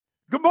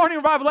Good morning,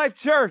 Revival Life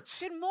Church.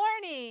 Good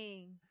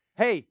morning.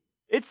 Hey,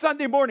 it's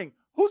Sunday morning.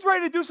 Who's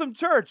ready to do some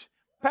church?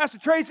 Pastor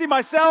Tracy,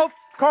 myself,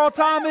 Carl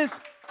Thomas.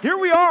 Here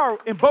we are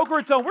in Boca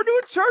Raton. We're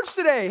doing church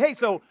today. Hey,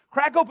 so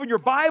crack open your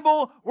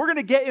Bible. We're going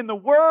to get in the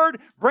Word.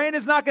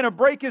 Brandon's not going to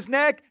break his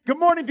neck. Good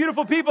morning,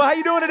 beautiful people. How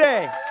you doing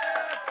today?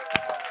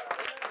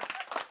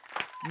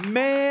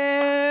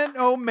 Man,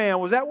 oh man,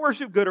 was that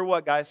worship good or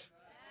what, guys?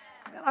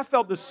 Man, I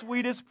felt the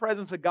sweetest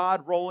presence of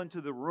God roll into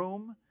the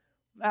room.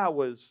 That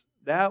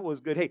was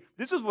good. Hey,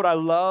 this is what I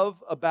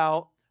love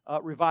about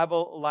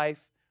Revival Life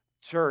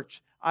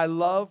Church. I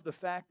love the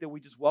fact that we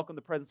just welcome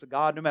the presence of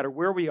God no matter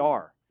where we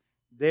are.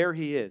 There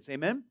He is.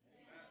 Amen?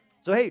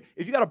 So, hey,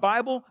 if you got a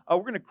Bible, we're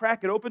going to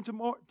crack it open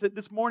to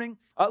this morning.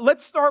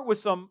 Let's start with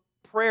some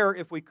prayer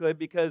if we could,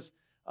 because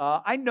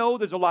I know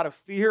there's a lot of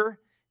fear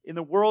in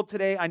the world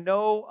today. I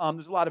know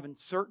there's a lot of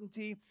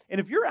uncertainty. And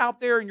if you're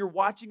out there and you're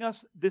watching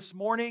us this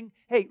morning,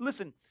 hey,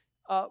 listen,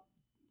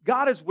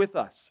 God is with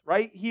us,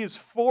 right? He is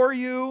for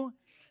you.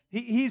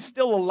 He's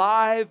still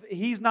alive.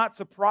 He's not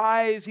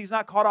surprised. He's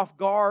not caught off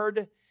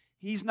guard.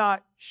 He's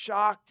not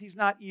shocked. He's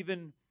not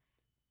even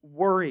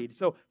worried.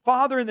 So,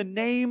 Father, in the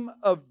name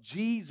of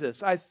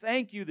Jesus, I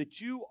thank you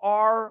that you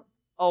are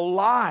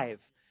alive.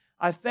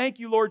 I thank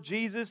you, Lord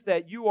Jesus,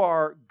 that you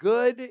are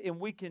good and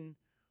we can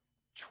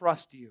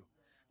trust you.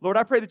 Lord,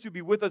 I pray that you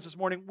be with us this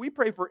morning. We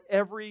pray for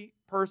every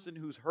person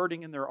who's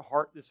hurting in their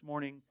heart this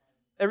morning,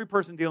 every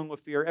person dealing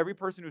with fear, every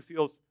person who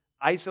feels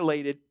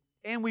isolated,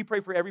 and we pray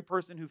for every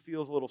person who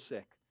feels a little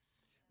sick.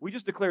 We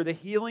just declare the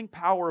healing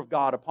power of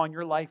God upon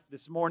your life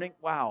this morning.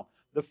 Wow.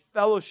 The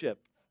fellowship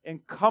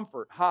and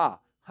comfort,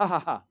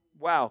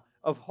 wow,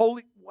 of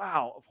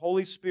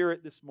Holy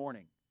Spirit this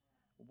morning.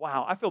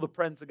 Wow, I feel the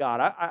presence of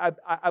God.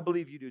 I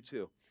believe you do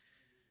too.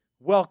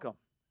 Welcome.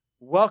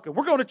 We're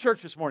going to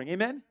church this morning.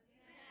 Amen?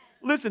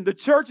 Listen, the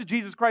Church of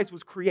Jesus Christ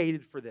was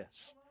created for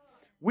this.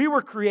 We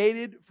were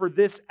created for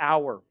this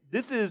hour.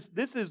 This is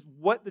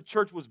what the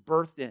church was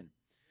birthed in.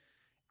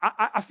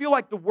 I feel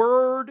like the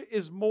word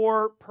is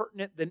more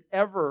pertinent than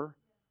ever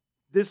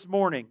this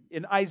morning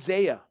in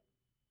Isaiah.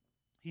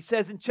 He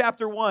says in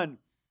chapter 1,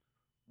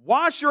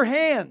 wash your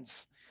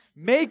hands,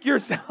 make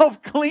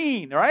yourself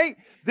clean, right?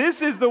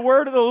 This is the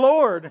word of the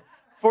Lord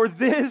for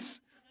this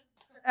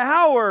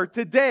hour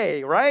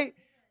today, right?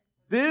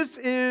 This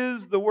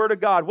is the word of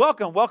God.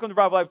 Welcome to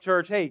Revival Life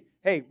Church. Hey,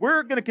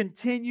 we're going to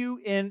continue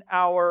in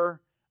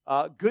our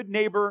Good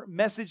Neighbor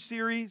message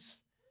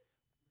series.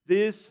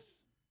 This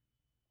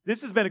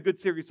has been a good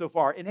series so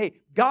far. And hey,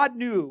 God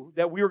knew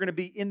that we were going to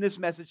be in this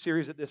message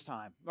series at this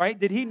time, right?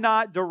 Did He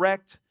not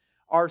direct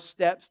our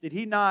steps? Did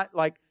He not,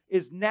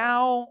 is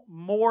now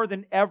more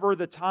than ever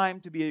the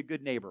time to be a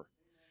good neighbor?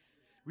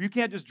 You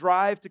can't just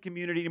drive to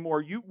community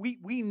anymore.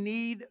 We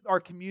need our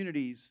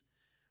communities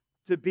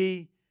to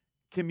be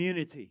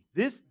community.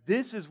 This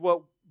is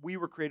what we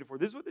were created for.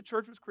 This is what the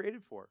church was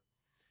created for.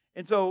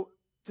 And so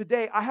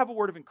today I have a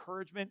word of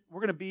encouragement. We're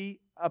going to be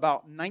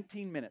about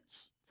 19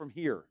 minutes from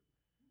here.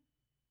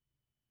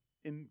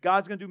 And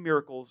God's going to do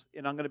miracles,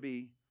 and I'm going to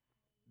be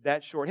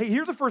that short. Hey,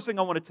 here's the first thing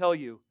I want to tell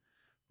you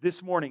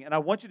this morning, and I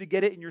want you to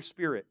get it in your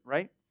spirit,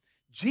 right?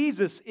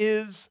 Jesus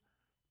is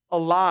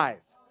alive.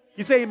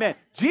 You say amen.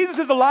 Jesus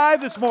is alive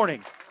this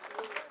morning.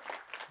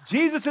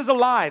 Jesus is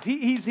alive.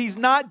 He's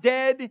not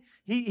dead.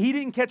 He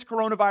didn't catch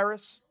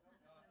coronavirus,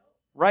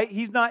 right?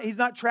 He's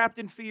not trapped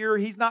in fear.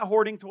 He's not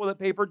hoarding toilet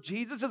paper.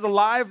 Jesus is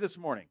alive this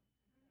morning.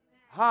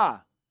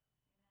 And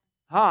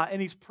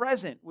He's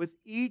present with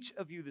each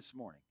of you this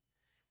morning.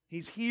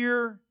 He's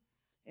here,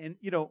 and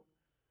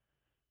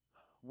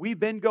we've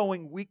been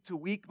going week to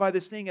week by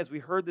this thing as we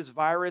heard this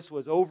virus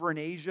was over in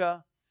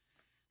Asia,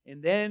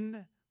 and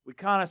then we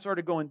kind of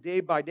started going day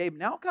by day. But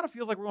now it kind of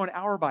feels like we're going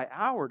hour by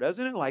hour,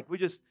 doesn't it?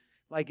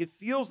 It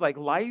feels like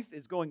life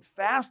is going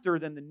faster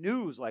than the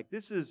news.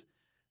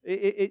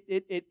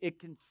 It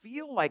can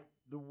feel like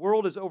the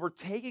world is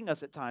overtaking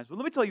us at times. But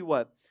let me tell you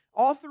what,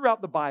 all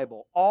throughout the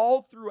Bible,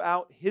 all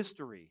throughout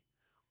history,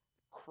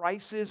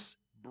 crisis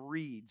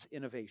breeds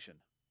innovation.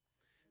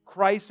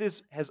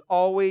 Crisis has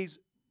always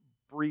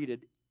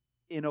breeded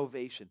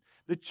innovation.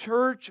 The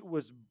church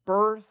was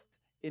birthed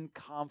in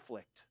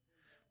conflict.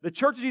 The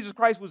Church of Jesus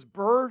Christ was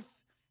birthed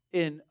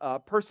in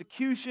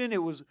persecution.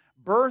 It was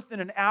birthed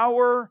in an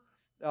hour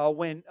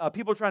when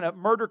people were trying to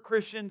murder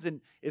Christians, and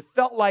it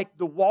felt like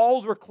the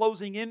walls were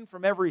closing in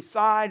from every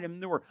side,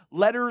 and there were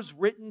letters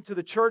written to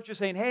the churches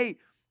saying, hey,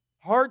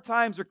 hard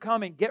times are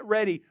coming, get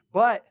ready,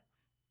 but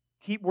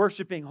keep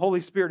worshiping.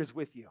 Holy Spirit is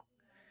with you.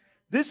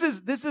 This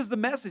is the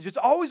message. It's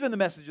always been the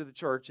message of the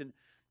church, and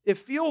it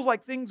feels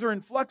like things are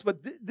in flux,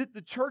 but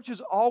the church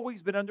has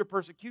always been under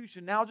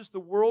persecution. Now just the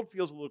world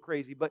feels a little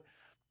crazy. But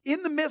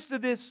in the midst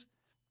of this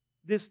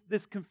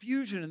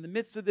confusion, in the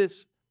midst of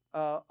this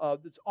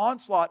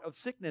onslaught of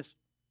sickness,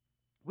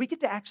 we get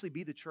to actually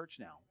be the church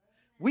now.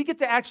 We get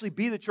to actually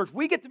be the church.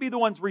 We get to be the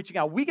ones reaching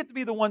out. We get to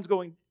be the ones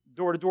going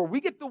door to door. We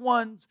get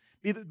to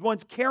be the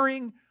ones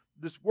carrying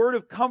this word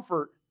of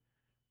comfort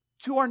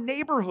to our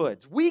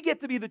neighborhoods. We get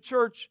to be the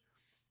church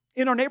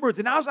in our neighborhoods.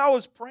 And as I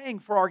was praying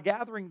for our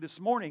gathering this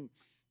morning,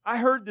 I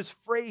heard this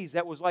phrase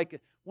that was like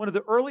one of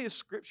the earliest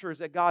scriptures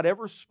that God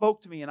ever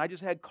spoke to me, and I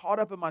just had caught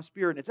up in my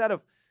spirit. And it's out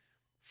of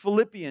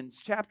Philippians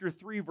chapter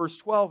 3, verse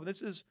 12. And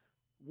this is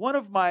one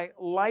of my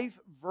life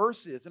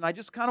verses, and I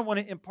just kind of want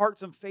to impart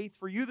some faith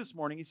for you this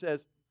morning. He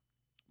says,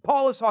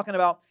 Paul is talking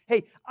about,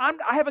 hey, I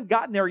haven't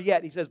gotten there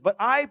yet. He says, but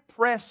I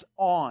press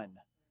on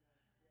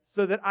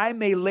so that I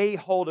may lay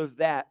hold of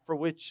that for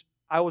which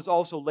I was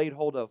also laid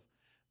hold of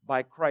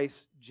by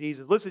Christ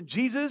Jesus. Listen,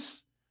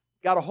 Jesus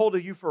got a hold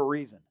of you for a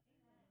reason.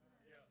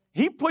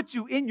 He put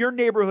you in your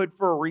neighborhood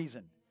for a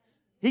reason.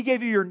 He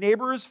gave you your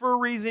neighbors for a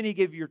reason. He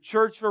gave you your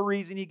church for a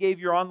reason. He gave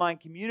your online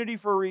community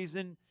for a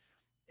reason.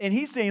 And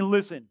He's saying,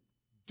 listen,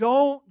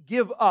 don't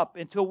give up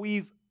until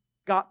we've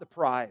got the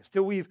prize,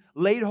 till we've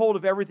laid hold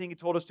of everything He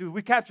told us to.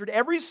 We've captured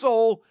every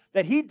soul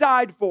that He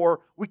died for.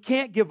 We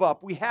can't give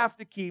up. We have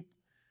to keep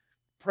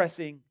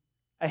pressing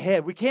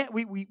ahead.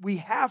 We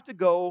have to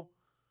go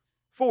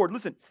forward.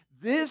 Listen,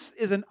 this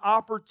is an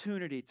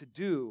opportunity to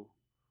do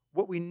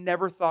what we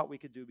never thought we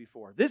could do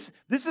before. This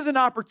is an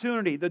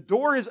opportunity. The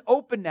door is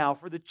open now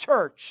for the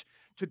church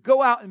to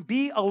go out and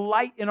be a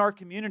light in our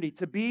community,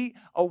 to be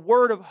a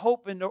word of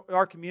hope in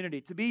our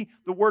community, to be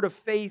the word of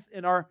faith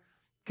in our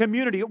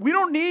community. We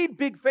don't need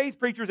big faith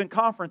preachers in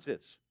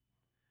conferences.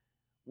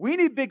 We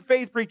need big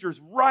faith preachers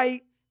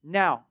right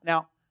now.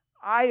 Now,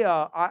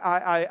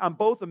 I'm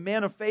both a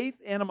man of faith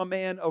and I'm a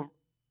man of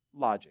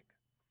logic,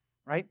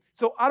 right?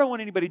 So I don't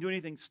want anybody to do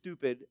anything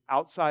stupid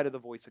outside of the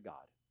voice of God.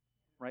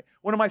 Right?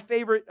 One of my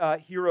favorite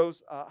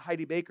heroes,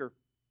 Heidi Baker,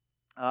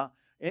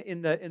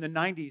 in the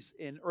 90s,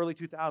 in early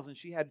 2000s,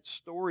 she had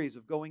stories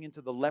of going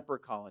into the leper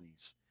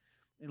colonies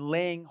and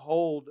laying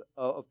hold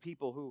of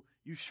people who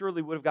you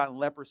surely would have gotten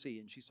leprosy,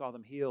 and she saw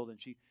them healed.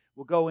 And she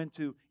will go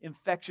into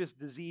infectious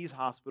disease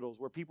hospitals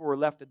where people were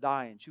left to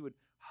die, and she would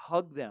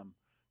hug them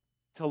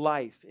to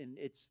life. And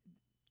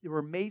there were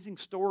amazing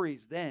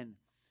stories then.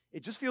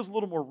 It just feels a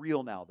little more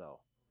real now, though.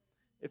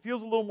 It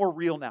feels a little more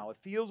real now. It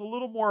feels a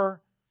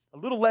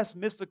little less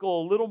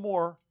mystical, a little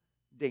more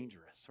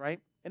dangerous,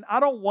 right? And I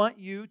don't want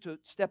you to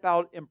step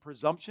out in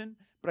presumption,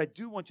 but I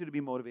do want you to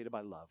be motivated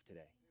by love today.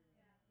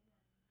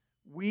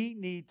 We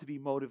need to be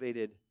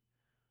motivated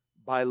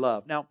by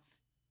love. Now,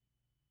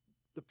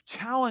 the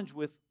challenge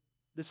with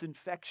this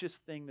infectious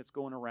thing that's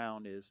going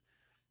around is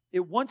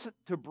it wants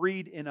to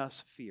breed in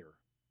us fear,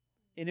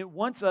 and it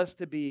wants us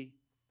to be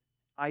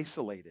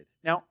isolated.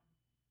 Now,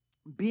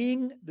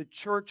 being the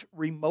church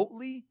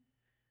remotely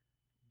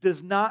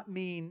does not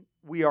mean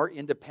we are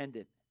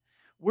independent.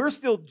 We're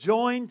still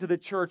joined to the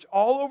church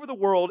all over the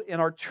world in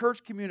our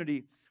church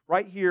community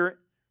right here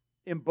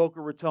in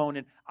Boca Raton.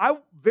 And I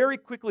very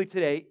quickly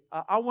today,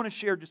 I want to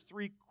share just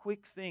 3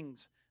 quick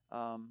things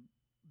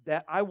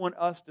that I want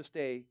us to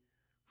stay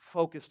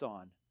focused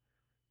on.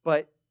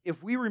 But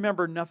if we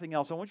remember nothing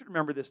else, I want you to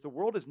remember this. The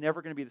world is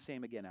never going to be the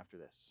same again after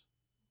this.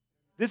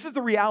 This is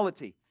the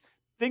reality.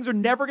 Things are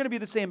never going to be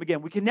the same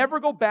again. We can never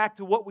go back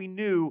to what we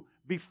knew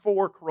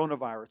before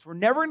coronavirus. We're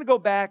never going to go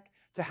back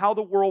to how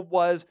the world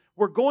was.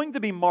 We're going to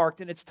be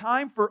marked, and it's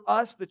time for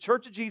us, the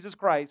Church of Jesus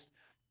Christ,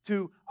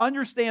 to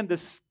understand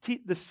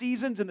the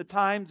seasons and the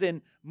times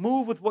and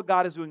move with what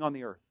God is doing on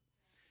the earth.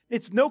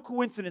 It's no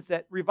coincidence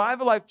that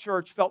Revival Life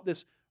Church felt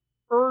this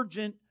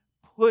urgent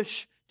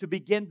push to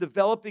begin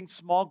developing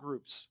small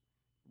groups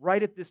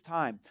right at this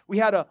time. We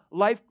had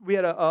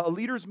a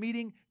leaders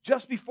meeting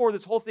just before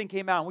this whole thing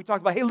came out, and we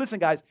talked about, hey, listen,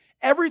 guys,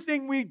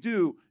 everything we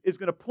do is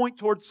going to point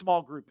towards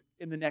small group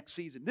in the next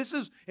season.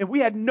 And we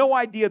had no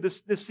idea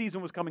this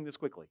season was coming this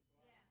quickly.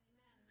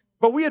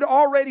 But we had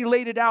already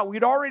laid it out. We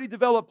had already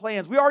developed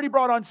plans. We already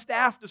brought on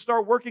staff to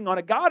start working on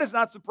it. God is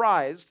not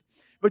surprised.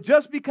 But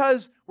just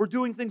because we're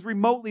doing things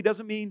remotely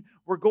doesn't mean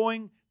we're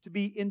going to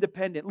be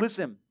independent.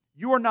 Listen,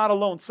 you are not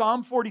alone.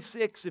 Psalm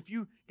 46, if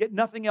you get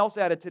nothing else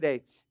out of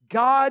today,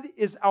 God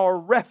is our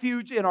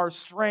refuge and our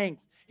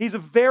strength. He's a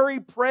very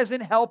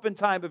present help in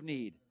time of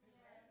need.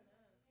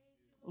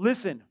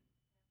 Listen,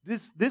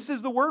 this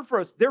is the word for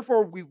us.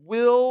 Therefore, we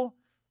will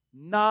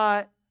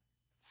not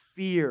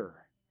fear.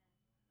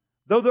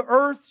 Though the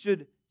earth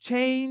should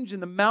change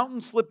and the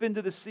mountains slip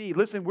into the sea,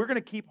 listen, we're going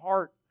to keep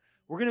heart.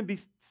 We're going to be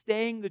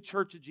staying the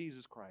church of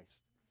Jesus Christ.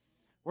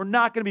 We're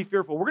not going to be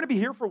fearful. We're going to be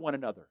here for one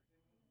another.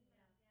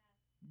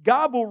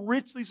 God will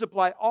richly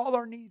supply all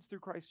our needs through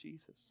Christ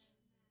Jesus.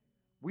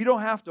 We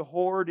don't have to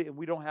hoard and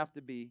we don't have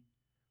to be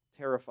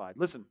terrified.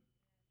 Listen,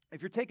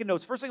 if you're taking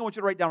notes, first thing I want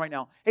you to write down right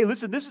now, hey,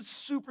 listen, this is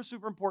super,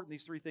 super important,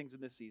 these 3 things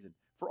in this season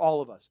for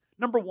all of us.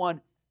 Number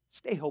 1,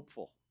 stay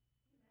hopeful.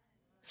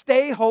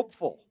 Stay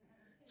hopeful.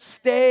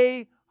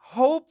 Stay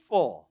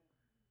hopeful.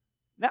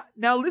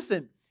 Now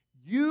listen,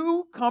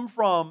 you come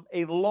from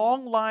a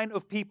long line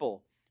of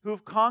people who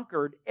have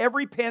conquered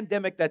every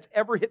pandemic that's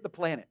ever hit the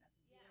planet.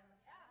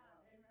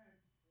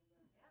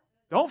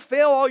 Don't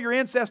fail all your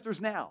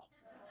ancestors now.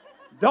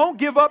 Don't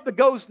give up the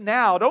ghost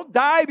now. Don't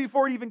die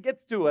before it even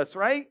gets to us,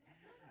 right?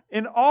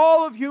 In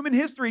all of human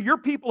history, your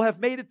people have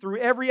made it through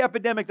every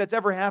epidemic that's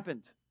ever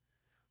happened.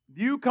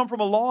 You come from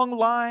a long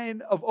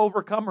line of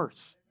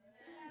overcomers.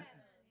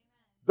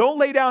 Don't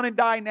lay down and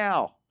die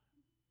now.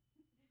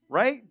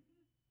 right?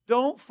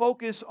 Don't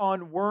focus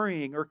on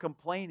worrying or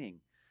complaining.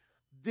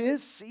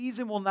 This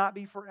season will not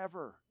be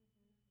forever.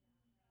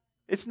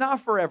 It's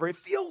not forever. It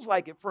feels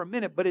like it for a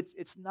minute, but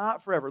it's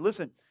not forever.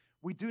 Listen,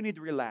 we do need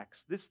to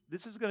relax. This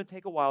is going to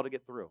take a while to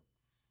get through.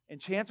 And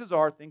chances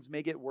are things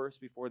may get worse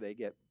before they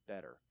get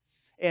better.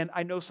 And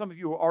I know some of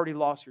you have already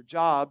lost your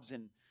jobs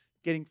and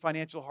getting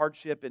financial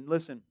hardship. And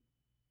listen,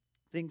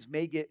 things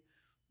may get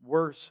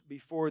worse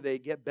before they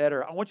get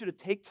better. I want you to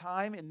take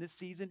time in this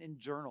season and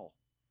journal.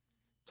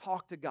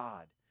 Talk to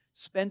God.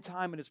 Spend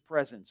time in His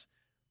presence.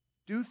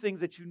 Do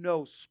things that you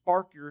know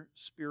spark your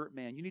spirit,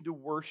 man. You need to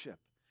worship.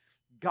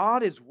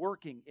 God is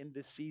working in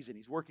this season.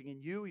 He's working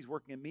in you. He's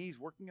working in me. He's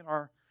working in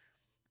our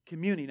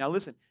community. Now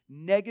listen,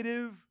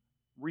 negative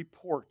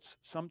reports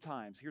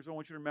sometimes, here's what I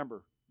want you to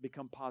remember,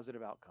 become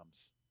positive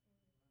outcomes.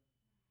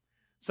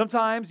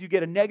 Sometimes you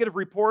get a negative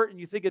report and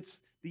you think it's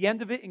the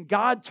end of it, and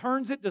God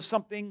turns it to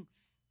something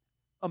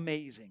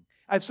amazing.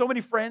 I have so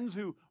many friends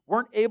who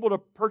weren't able to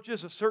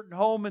purchase a certain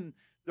home and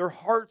their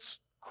hearts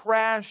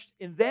crashed,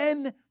 and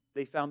then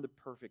they found the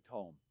perfect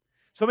home.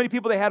 So many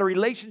people, they had a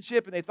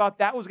relationship and they thought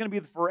that was going to be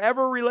the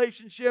forever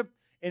relationship,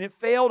 and it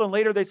failed, and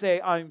later they say,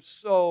 I'm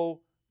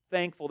so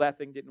thankful that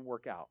thing didn't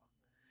work out.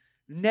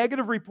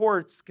 Negative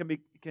reports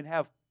can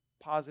have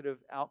positive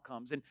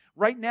outcomes. And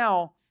right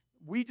now,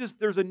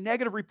 there's a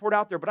negative report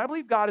out there, but I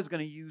believe God is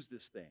going to use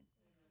this thing.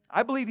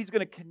 I believe He's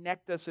going to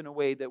connect us in a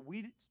way that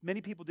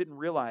many people didn't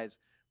realize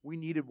we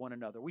needed one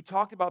another. We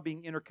talked about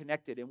being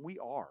interconnected, and we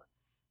are.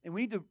 And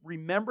we need to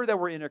remember that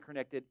we're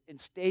interconnected and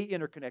stay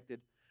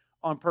interconnected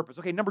on purpose.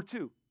 Okay, number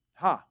two.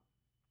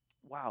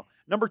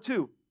 Number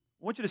two,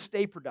 I want you to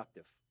stay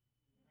productive.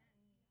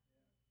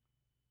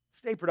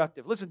 Stay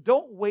productive. Listen,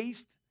 don't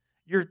waste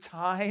your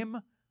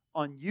time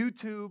on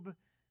YouTube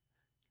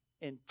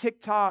and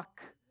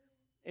TikTok.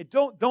 And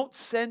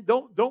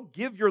don't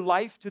give your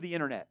life to the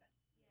internet.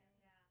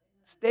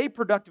 Stay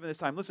productive in this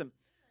time. Listen,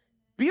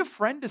 be a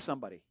friend to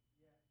somebody.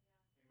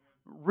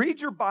 Read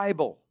your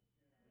Bible.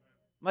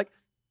 Like,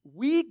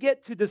 we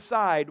get to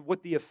decide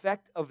what the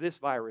effect of this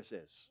virus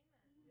is.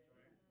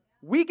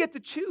 We get to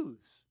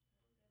choose.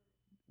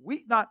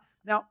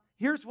 Now,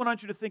 here's what I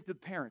want you to think to the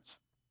parents.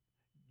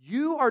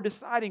 You are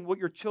deciding what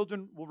your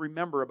children will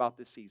remember about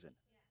this season.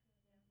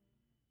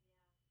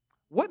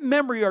 What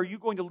memory are you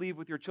going to leave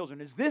with your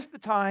children? Is this the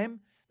time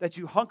that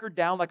you hunkered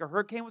down like a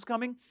hurricane was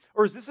coming?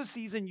 Or is this a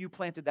season you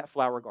planted that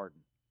flower garden?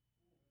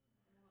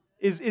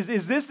 Is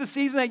this the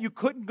season that you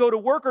couldn't go to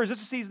work? Or is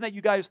this a season that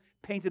you guys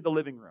painted the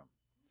living room?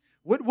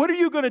 What are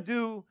you going to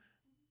do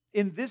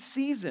in this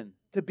season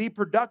to be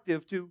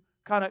productive, to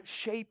kind of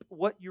shape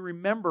what you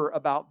remember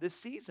about this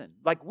season?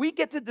 Like, we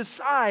get to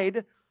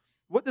decide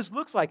what this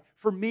looks like.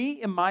 For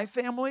me and my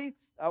family,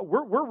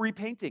 we're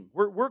repainting.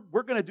 We're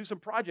going to do some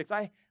projects.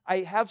 I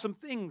have some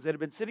things that have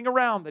been sitting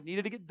around that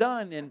needed to get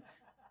done, and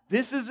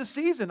this is the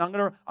season. I'm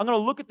going to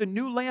look at the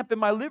new lamp in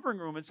my living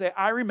room and say,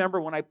 I remember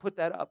when I put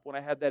that up, when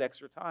I had that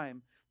extra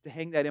time to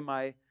hang that in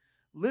my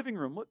living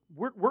room. Look,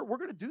 we're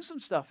going to do some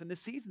stuff in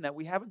this season that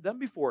we haven't done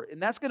before,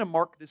 and that's going to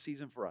mark this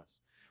season for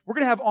us. We're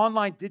going to have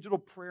online digital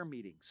prayer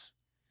meetings.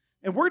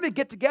 And we're going to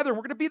get together, and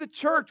we're going to be the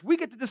church. We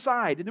get to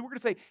decide. And then we're going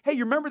to say, hey,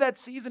 you remember that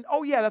season?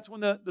 Oh, yeah, that's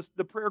when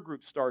the prayer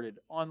group started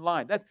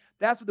online.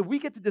 That's what we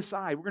get to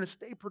decide. We're going to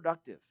stay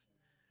productive.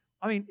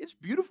 I mean, it's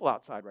beautiful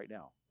outside right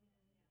now.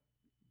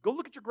 Go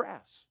look at your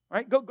grass,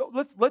 right? Go.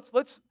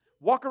 Let's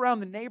walk around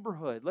the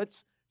neighborhood.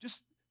 Let's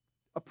just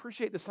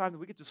appreciate this time that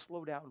we get to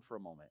slow down for a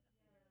moment.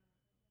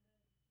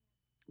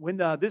 When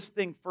this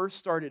thing first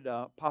started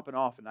popping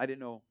off, and I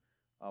didn't know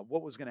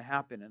what was going to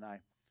happen, and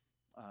I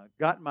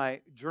got my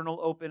journal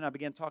open. I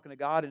began talking to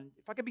God, and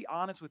if I could be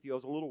honest with you, I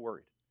was a little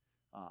worried.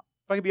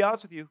 If I could be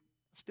honest with you,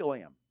 I still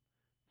am.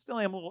 Still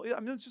am a little. I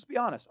mean, let's just be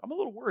honest. I'm a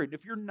little worried.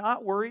 If you're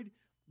not worried,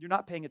 you're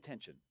not paying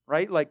attention,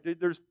 right? Like,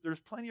 there's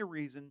plenty of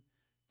reason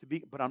to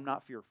be, but I'm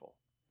not fearful.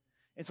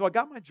 And so I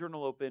got my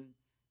journal open,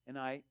 and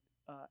I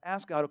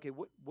asked God, okay,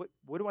 what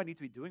do I need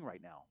to be doing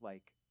right now?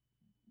 Like,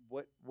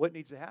 what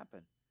needs to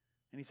happen?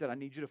 And He said, I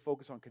need you to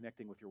focus on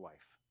connecting with your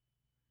wife.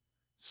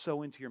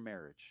 Sow into your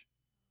marriage.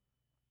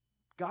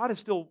 God is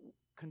still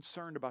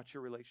concerned about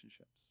your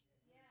relationships.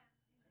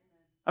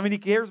 I mean, He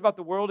cares about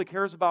the world. He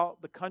cares about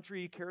the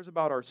country. He cares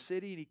about our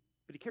city.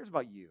 But He cares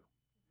about you.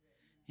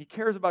 He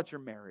cares about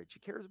your marriage. He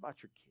cares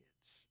about your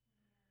kids.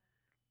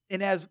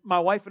 And as my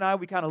wife and I,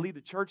 we kind of lead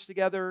the church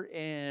together,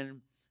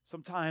 and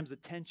sometimes the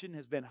tension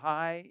has been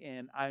high,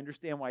 and I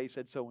understand why He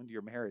said sow into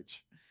your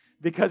marriage.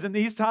 Because in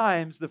these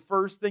times, the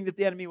first thing that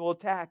the enemy will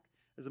attack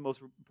is the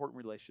most important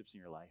relationships in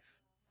your life.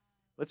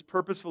 Let's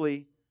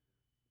purposefully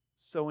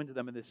sow into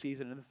them in this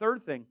season. And the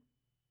third thing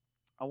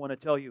I want to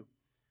tell you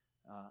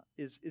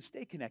is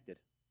stay connected.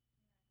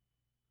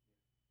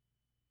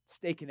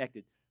 Stay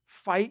connected.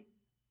 Fight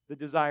the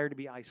desire to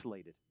be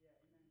isolated.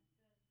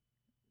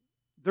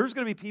 There's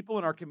going to be people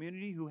in our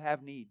community who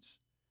have needs.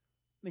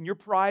 And your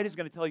pride is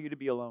going to tell you to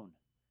be alone.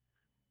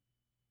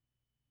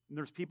 And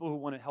there's people who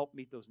want to help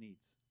meet those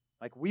needs.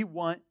 Like, we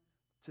want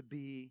to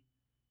be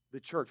the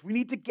church. We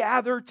need to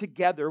gather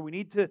together. We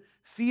need to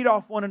feed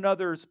off one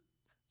another's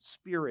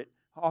spirit,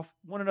 off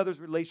one another's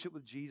relationship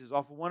with Jesus,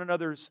 off of one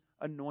another's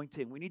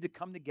anointing. We need to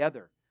come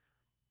together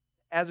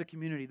as a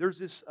community. There's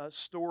this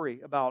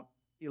story about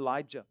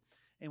Elijah.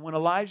 And when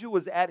Elijah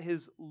was at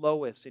his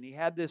lowest and he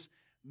had this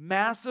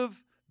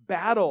massive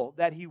battle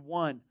that he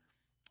won,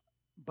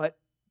 but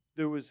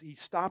he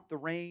stopped the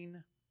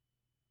rain,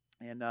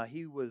 and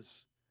he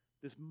was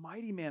this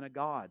mighty man of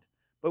God.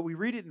 But we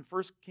read it in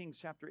 1 Kings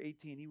chapter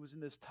 18. He was in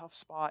this tough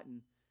spot,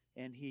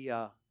 and he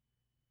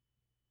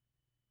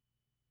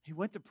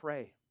went to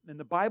pray. And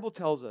the Bible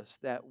tells us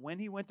that when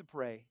he went to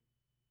pray,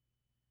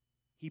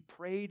 he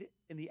prayed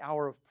in the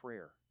hour of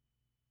prayer.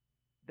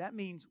 That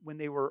means when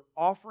they were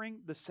offering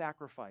the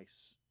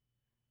sacrifice,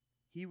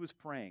 he was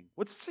praying.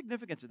 What's the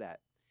significance of that?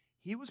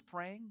 He was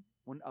praying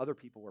when other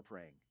people were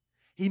praying.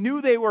 He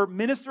knew they were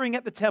ministering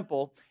at the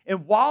temple,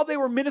 and while they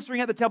were ministering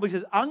at the temple, he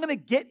says, I'm going to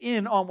get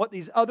in on what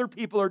these other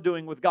people are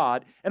doing with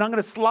God, and I'm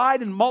going to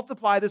slide and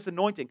multiply this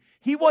anointing.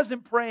 He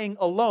wasn't praying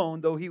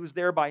alone, though he was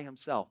there by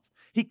himself.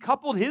 He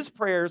coupled his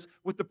prayers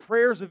with the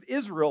prayers of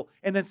Israel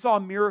and then saw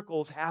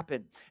miracles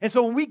happen. And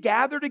so when we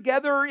gather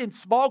together in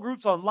small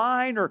groups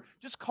online or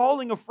just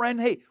calling a friend,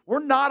 hey,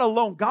 we're not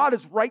alone. God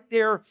is right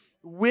there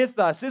with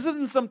us. This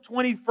isn't some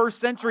 21st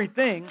century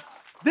thing.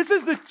 This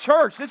is the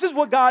church. This is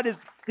what God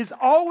has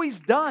always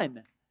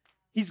done.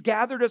 He's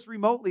gathered us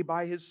remotely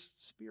by His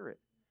Spirit.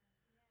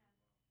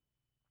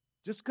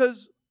 Just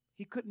because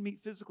He couldn't meet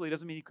physically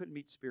doesn't mean He couldn't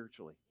meet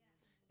spiritually.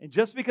 And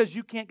just because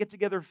you can't get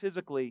together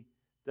physically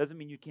doesn't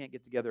mean you can't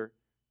get together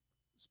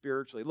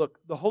spiritually. Look,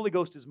 the Holy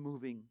Ghost is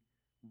moving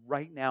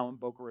right now in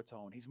Boca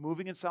Raton. He's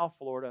moving in South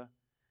Florida.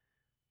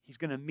 He's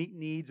going to meet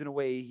needs in a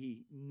way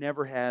He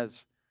never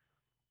has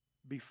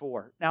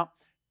before. Now,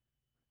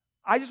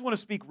 I just want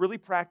to speak really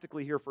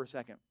practically here for a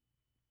second.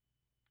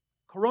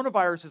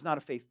 Coronavirus is not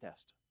a faith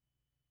test.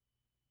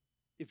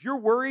 If you're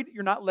worried,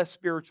 you're not less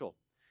spiritual.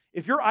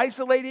 If you're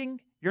isolating,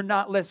 you're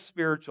not less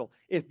spiritual.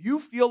 If you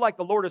feel like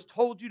the Lord has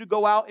told you to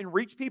go out and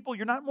reach people,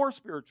 you're not more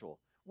spiritual.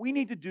 We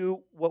need to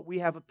do what we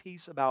have a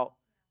peace about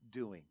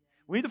doing.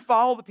 We need to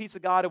follow the peace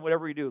of God in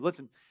whatever we do.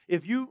 Listen,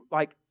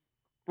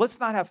 let's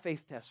not have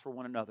faith tests for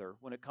one another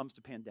when it comes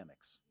to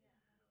pandemics.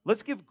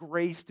 Let's give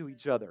grace to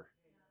each other.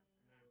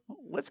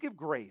 Let's give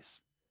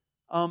grace.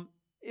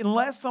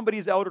 Unless somebody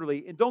is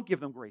elderly, and don't give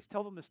them grace.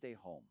 Tell them to stay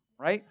home,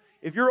 right?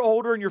 If you're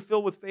older and you're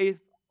filled with faith,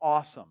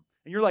 awesome.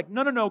 And you're like,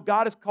 no,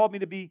 God has called me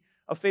to be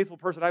a faithful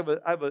person. I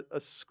have a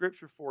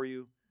scripture for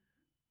you.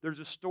 There's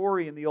a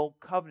story in the Old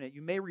Covenant.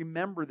 You may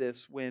remember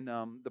this when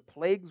the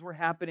plagues were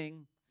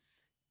happening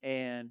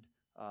and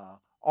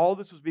all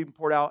this was being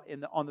poured out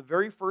on the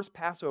very first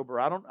Passover.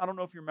 I don't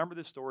know if you remember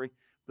this story,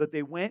 but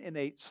they went and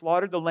they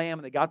slaughtered the lamb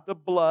and they got the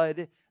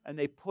blood and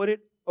they put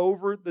it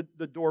over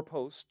the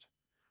doorpost.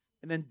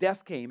 And then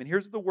death came. And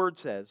here's what the word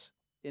says.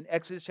 In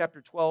Exodus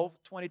chapter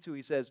 12:22,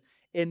 he says,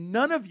 and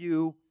none of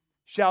you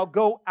shall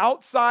go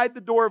outside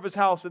the door of his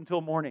house until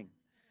morning,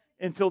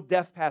 until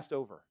death passed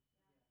over.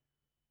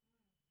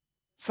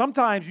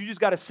 Sometimes you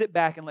just got to sit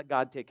back and let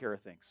God take care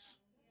of things.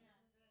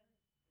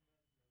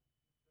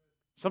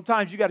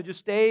 Sometimes you got to just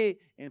stay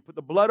and put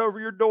the blood over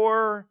your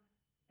door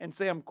and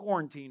say, I'm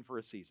quarantined for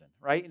a season,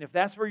 right? And if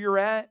that's where you're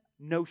at,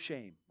 no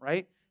shame,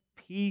 right?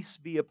 Peace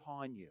be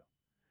upon you.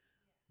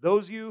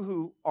 Those of you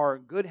who are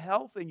in good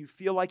health and you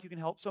feel like you can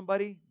help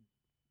somebody,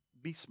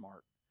 be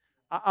smart.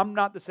 I'm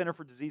not the Center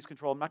for Disease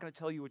Control. I'm not going to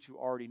tell you what you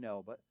already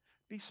know, but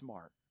be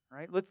smart,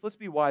 right? Let's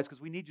be wise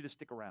because we need you to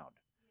stick around.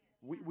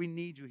 We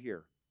need you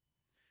here.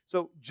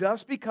 So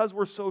just because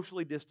we're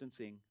socially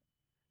distancing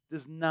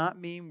does not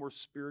mean we're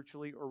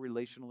spiritually or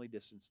relationally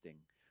distancing.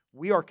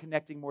 We are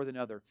connecting more than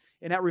ever.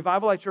 And at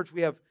Revival Life Church,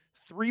 we have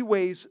 3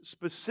 ways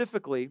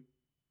specifically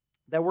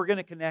that we're going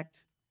to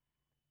connect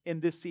in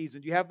this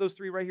season. Do you have those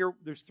 3 right here?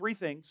 There's 3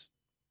 things.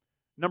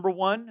 Number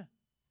 1,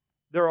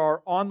 there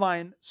are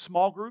online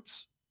small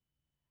groups.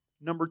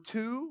 Number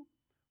 2,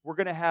 we're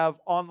going to have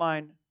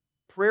online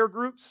prayer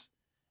groups.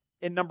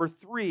 And number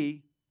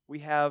 3, we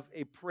have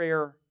a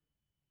prayer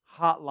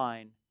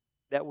hotline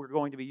that we're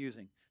going to be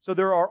using. So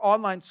there are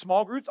online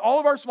small groups. All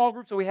of our small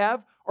groups that we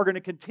have are going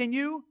to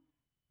continue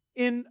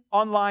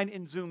online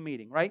in Zoom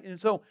meeting, right? And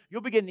so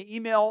you'll be getting an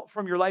email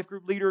from your life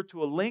group leader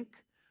to a link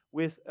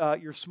with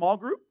your small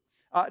group.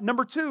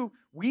 Number 2,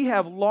 we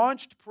have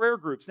launched prayer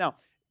groups. Now,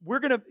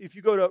 if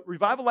you go to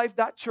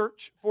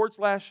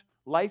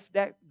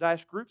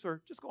revivallife.church/life-groups,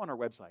 or just go on our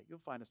website,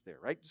 you'll find us there,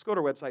 right? Just go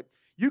to our website.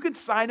 You can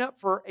sign up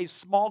for a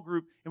small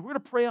group, and we're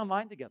going to pray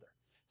online together.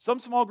 Some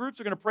small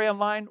groups are going to pray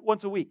online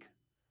once a week.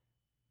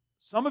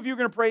 Some of you are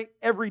going to pray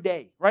every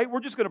day, right? We're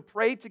just going to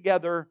pray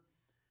together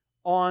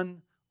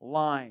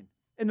online.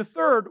 And the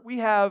third, we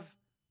have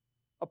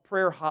a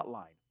prayer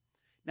hotline.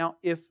 Now,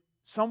 if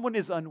someone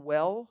is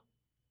unwell,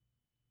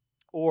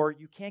 or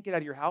you can't get out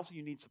of your house and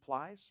you need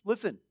supplies,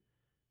 listen,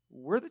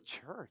 we're the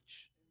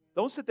church.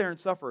 Don't sit there and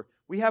suffer.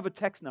 We have a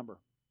text number.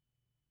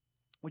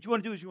 What you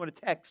want to do is you want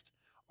to text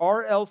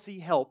RLC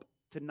Help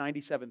to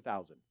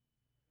 97,000.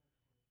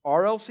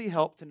 RLC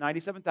Help to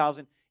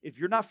 97,000. If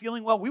you're not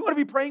feeling well, we want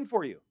to be praying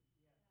for you.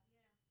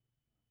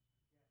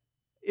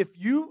 if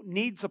you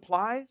need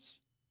supplies,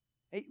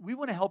 hey, we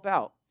want to help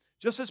out.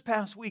 Just this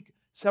past week,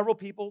 several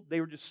people, they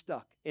were just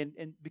stuck. And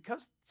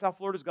because South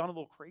Florida's gone a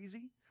little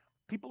crazy,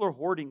 people are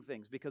hoarding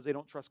things because they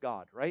don't trust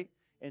God, right?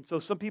 And so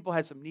some people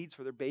had some needs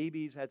for their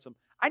babies,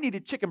 I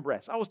needed chicken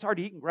breasts. I was tired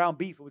of eating ground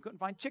beef, and we couldn't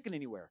find chicken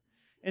anywhere.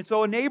 And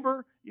so a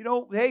neighbor,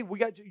 hey,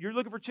 you're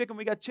looking for chicken,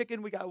 we got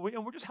chicken, and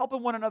we're just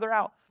helping one another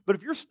out. But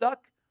if you're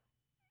stuck,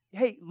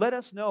 hey, let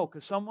us know,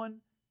 because someone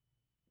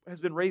has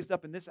been raised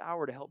up in this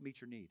hour to help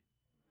meet your need.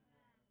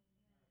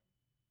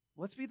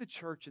 Let's be the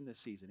church in this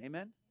season.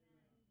 Amen?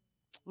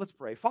 Let's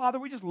pray. Father,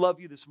 we just love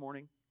you this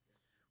morning.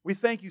 We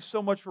thank you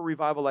so much for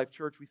Revival Life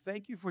Church. We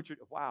thank you for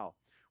wow.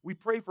 We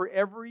pray for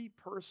every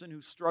person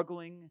who's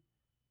struggling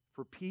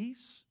for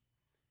peace,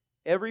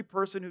 every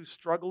person who's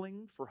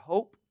struggling for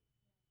hope,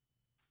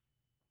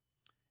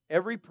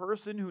 every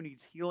person who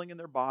needs healing in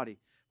their body.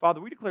 Father,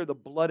 we declare the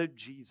blood of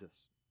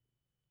Jesus.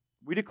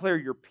 We declare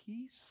your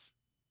peace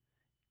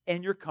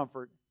and your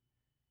comfort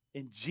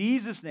in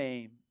Jesus'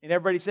 name. And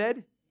everybody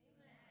said,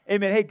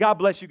 Amen. Hey, God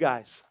bless you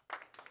guys.